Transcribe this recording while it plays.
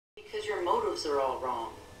your motives are all wrong.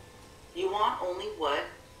 You want only what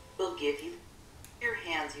will give you your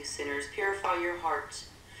hands, you sinners. Purify your hearts,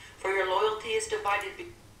 for your loyalty is divided.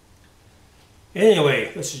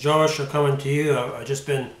 Anyway, this is Josh coming to you. I've just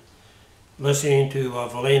been listening to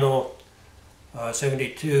Valeno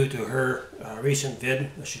 72 to her recent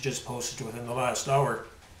vid that she just posted within the last hour.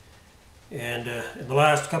 And in the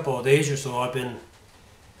last couple of days or so, I've been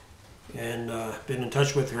in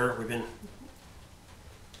touch with her. We've been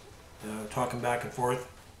talking back and forth,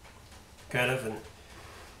 kind of,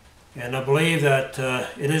 and I believe that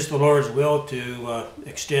it is the Lord's will to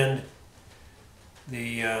extend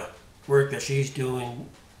the work that she's doing,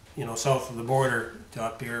 south of the border to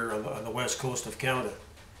up here on the west coast of Canada.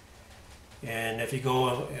 And if you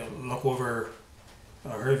go look over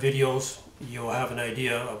her videos, you'll have an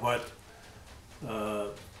idea of what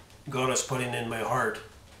God is putting in my heart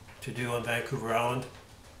to do on Vancouver Island.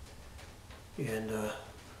 And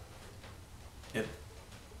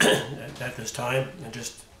at this time, and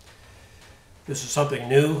just this is something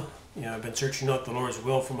new. I've been searching out the Lord's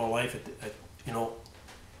will for my life,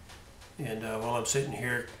 and while I'm sitting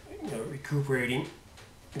here, recuperating,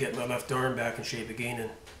 getting my left arm back in shape again,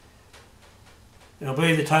 and I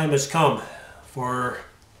believe the time has come for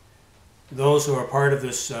those who are part of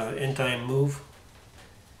this end time move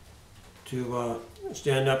to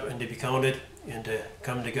stand up and to be counted and to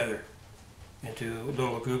come together into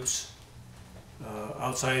little groups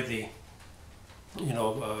outside the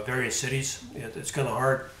various cities. It's kind of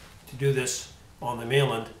hard to do this on the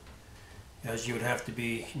mainland, as you would have to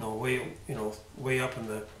be way up in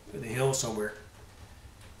the hill somewhere.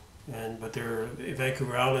 But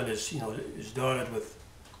Vancouver Island is dotted with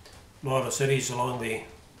a lot of cities along the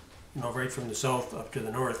right from the south up to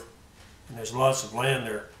the north, and there's lots of land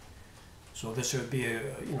there. So this would be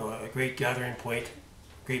a great gathering point,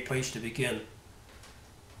 great place to begin.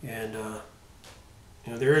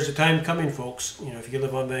 And there is a time coming, folks. If you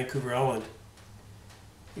live on Vancouver Island,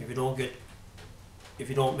 if you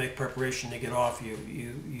don't make preparation to get off,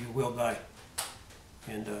 you will die.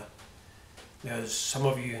 And as some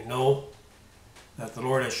of you know, that the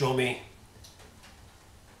Lord has shown me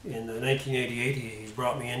in 1988, He's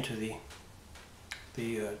brought me into the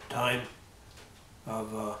time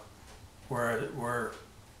of where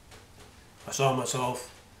I saw myself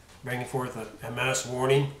bringing forth a mass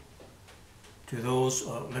warning to those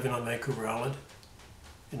living on Vancouver Island,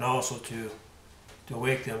 and also to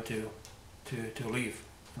wake them to leave.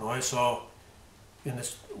 I saw in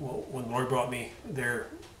this, when the Lord brought me there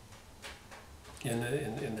in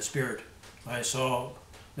the spirit, I saw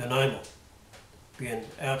Nanaimo being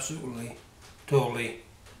absolutely, totally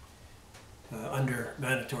under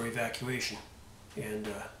mandatory evacuation, and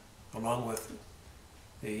along with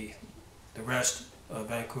the rest of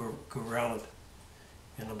Vancouver Island.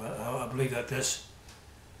 And I believe that this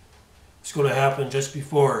is going to happen just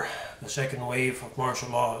before the second wave of martial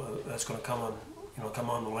law that's going to come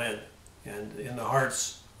on the land. And in the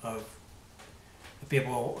hearts of the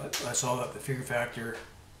people, I saw that the fear factor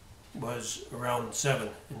was around 7,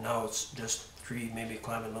 and now it's just 3, maybe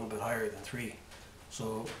climbing a little bit higher than 3.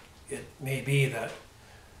 So it may be that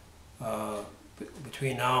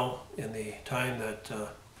between now and the time that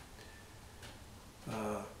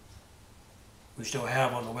we still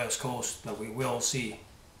have on the west coast, that we will see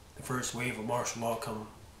the first wave of martial law come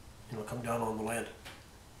down on the land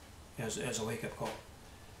as a wake-up call.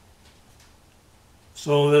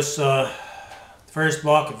 So this first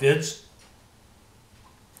block of vids,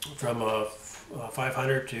 from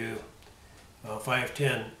 500 to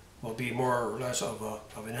 510, will be more or less of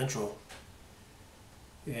an intro,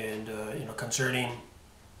 and concerning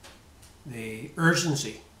the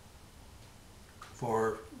urgency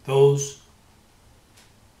for those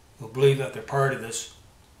who believe that they're part of this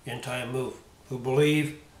end time move, who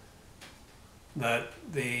believe that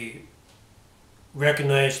they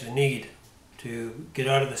recognize the need to get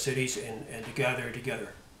out of the cities and to gather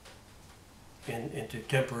together into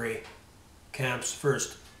temporary camps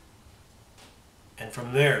first, and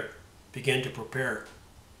from there begin to prepare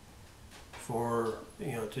for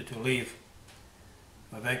to leave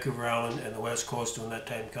Vancouver Island and the west coast when that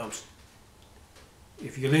time comes.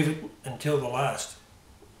 If you leave it until the last,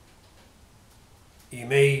 you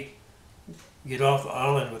may get off the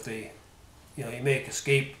island with you may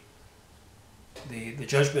escape the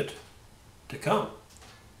judgment to come,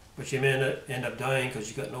 but you may end up dying because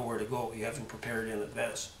you got nowhere to go. You haven't prepared in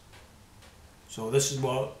advance. So this is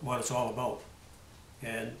what it's all about.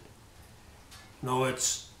 And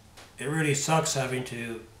it really sucks having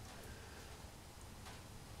to,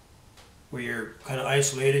 where you're kind of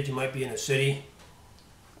isolated. You might be in a city.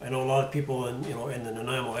 I know a lot of people in the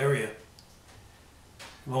Nanaimo area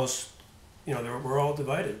Most, we're all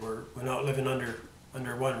divided. We're not living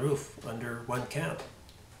under one roof, under one camp.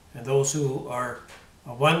 And those who are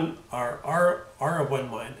of one are of one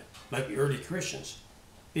mind, like the early Christians.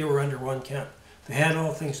 They were under one camp. They had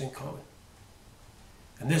all things in common.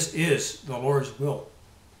 And this is the Lord's will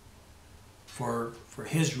for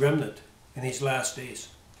His remnant in these last days.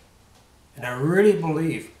 And I really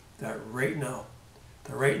believe that right now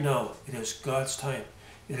it is God's time.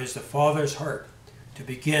 It is the Father's heart to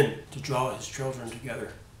begin to draw His children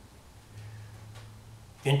together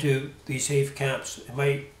into these safe camps. It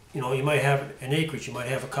might, you might have an acreage, you might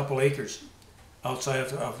have a couple acres outside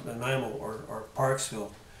of Nanaimo or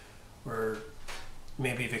Parksville, or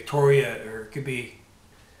maybe Victoria, or it could be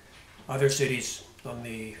other cities on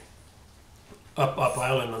the up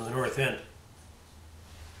island on the north end.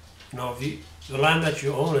 The land that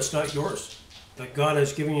you own, it's not yours. But God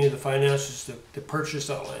has given you the finances to purchase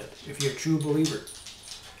that land. If you're a true believer,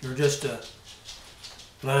 you're just a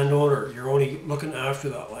landowner. You're only looking after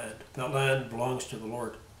that land. That land belongs to the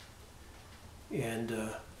Lord. And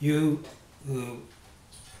you who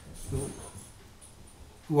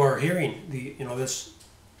are hearing this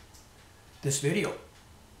video,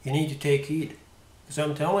 you need to take heed, because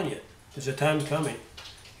I'm telling you, there's a time coming.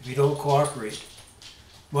 If you don't cooperate,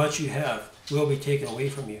 what you have will be taken away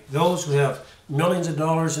from you. Those who have millions of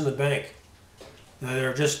dollars in the bank, that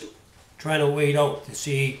are just trying to wait out to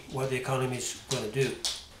see what the economy is going to do,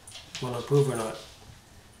 going to improve or not.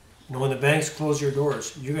 When the banks close your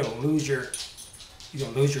doors, you're going to lose your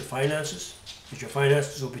finances, because your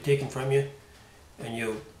finances will be taken from you, and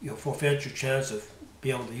you'll forfeit your chance of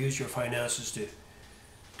being able to use your finances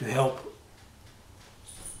to help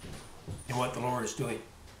in what the Lord is doing,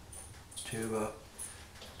 to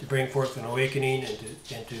bring forth an awakening and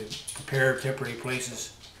to prepare temporary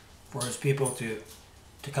places for His people to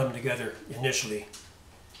come together initially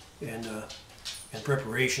in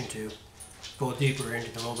preparation to go deeper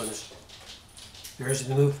into the wilderness. There's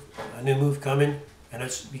a new move coming, and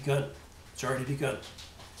it's begun. It's already begun.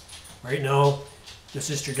 Right now, the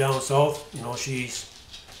sister down south, she's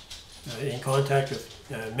in contact with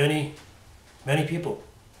many people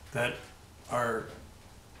that are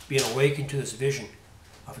being awakened to this vision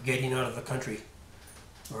of getting out of the country,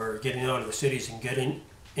 or getting out of the cities and getting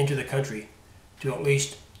into the country to at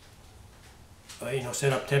least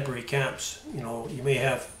set up temporary camps. You may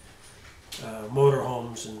have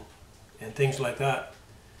motorhomes and things like that.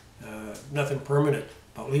 Nothing permanent,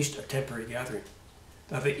 but at least a temporary gathering.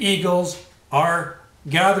 Now the eagles are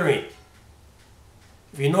gathering.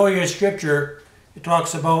 If you know your scripture, it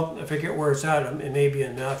talks about, I forget where it's at, it may be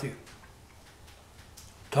in Matthew.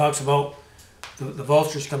 It talks about the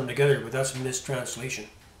vultures coming together, but that's a mistranslation.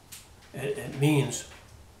 It means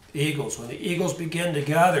eagles. When the eagles begin to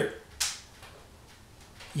gather,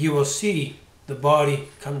 you will see the body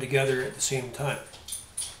come together at the same time.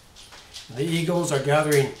 And the eagles are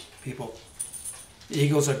gathering, people. The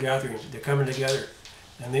eagles are gathering. They're coming together.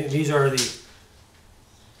 And these are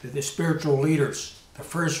the spiritual leaders, the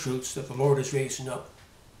first fruits that the Lord is raising up.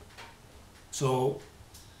 So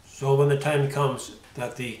when the time comes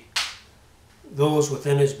that those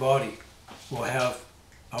within His body will have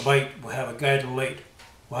a light, will have a guiding light,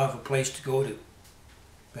 will have a place to go to.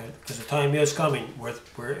 Because the time is coming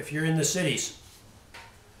where if you're in the cities,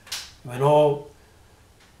 when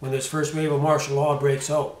this first wave of martial law breaks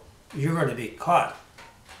out, you're going to be caught.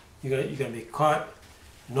 You're going to be caught,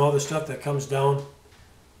 and all the stuff that comes down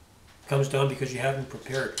because you haven't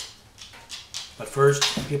prepared. But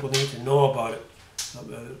first, people need to know about it.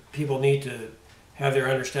 People need to have their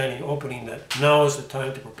understanding opening that now is the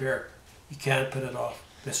time to prepare. You can't put it off.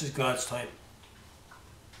 This is God's time.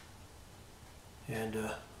 And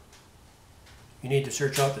you need to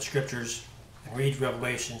search out the scriptures and read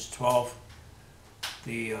Revelations 12,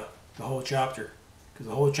 the whole chapter. Because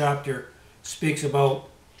the whole chapter speaks about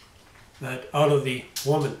that out of the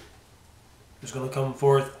woman is going to come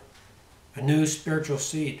forth a new spiritual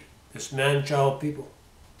seed, this man-child people.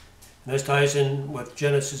 And this ties in with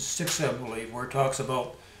Genesis 6, I believe, where it talks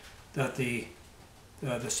about that the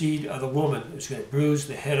seed of the woman is going to bruise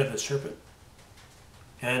the head of the serpent.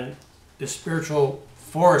 And the spiritual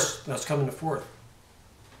force that's coming forth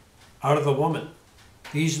out of the woman,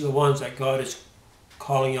 these are the ones that God is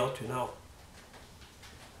calling out to now.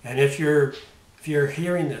 And if you're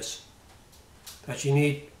hearing this, that you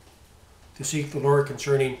need to seek the Lord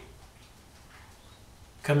concerning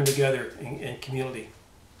coming together in community.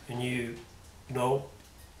 And you know,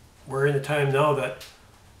 we're in the time now that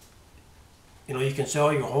you can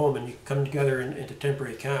sell your home and you come together into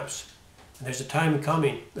temporary camps. And there's a time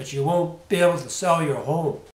coming that you won't be able to sell your home